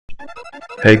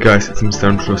Hey guys, it's Mr.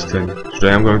 Interesting.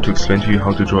 Today I'm going to explain to you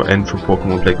how to draw N for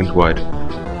Pokemon Black and White.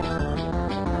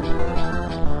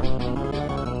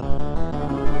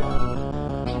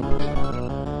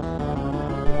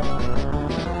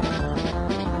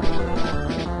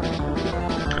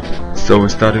 So we're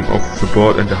starting off with the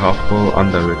board and the half ball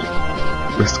under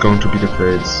it. This is going to be the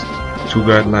face. 2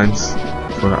 guidelines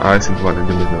for the eyes and 1 in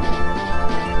the middle.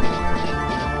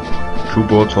 2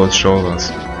 boards for its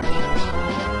shoulders.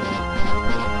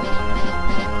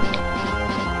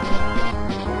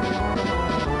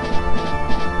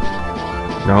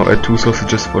 Now add 2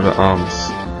 sausages for the arms.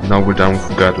 Now we're done with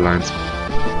the guidelines.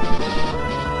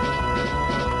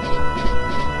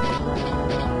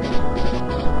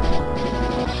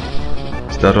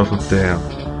 Start off with the hair.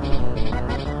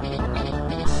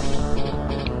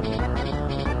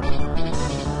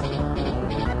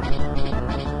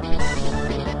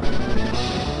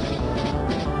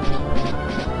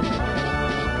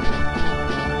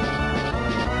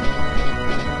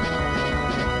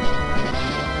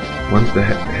 Once the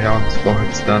hair on his forehead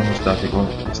is done, we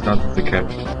start with the cap.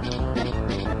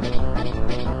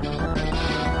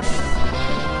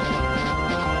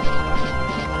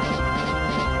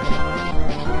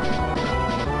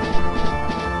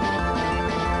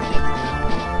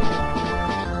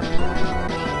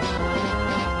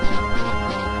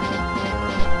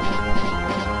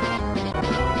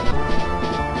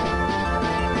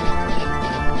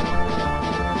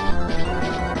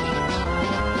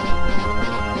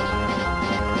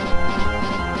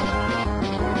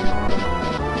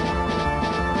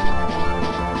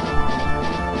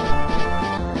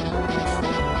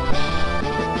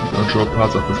 Now draw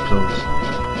parts of his clothes.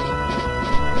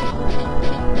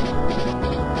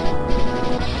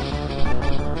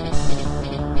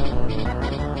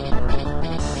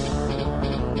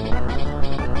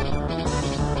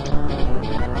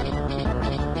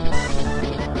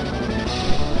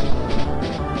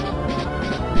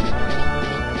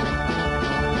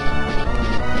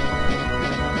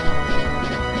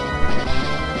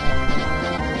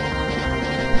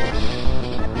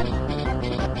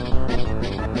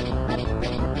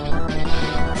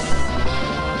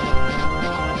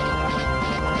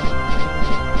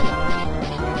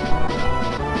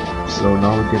 So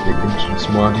now we're getting into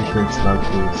small details like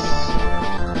this.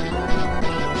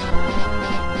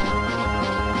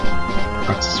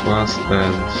 Accessoires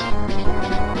and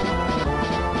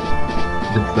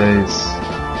the face,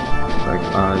 like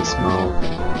eyes, mouth,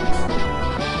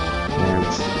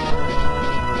 hands.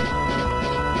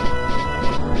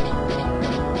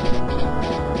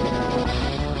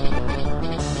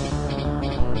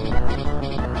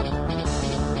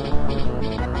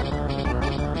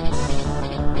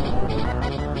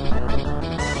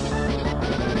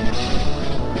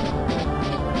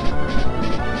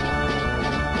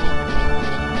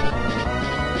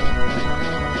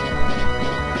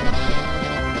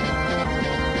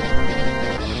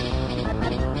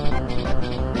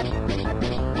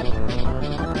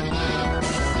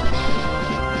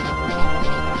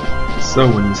 So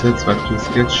when you're satisfied with your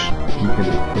sketch, you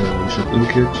should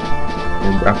ink it,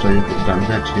 and after you've done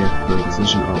that you have the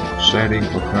decision of shading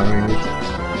or coloring it.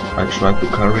 I tried the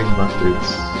coloring, but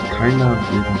it's kinda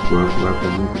didn't work well for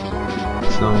me,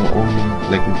 so only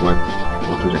black and white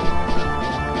for today.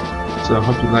 So I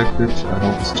hope you liked it, I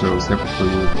hope this tutorial was helpful for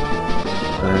you,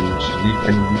 and leave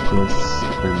any requests,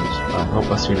 and I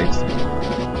hope I'll see you next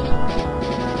time.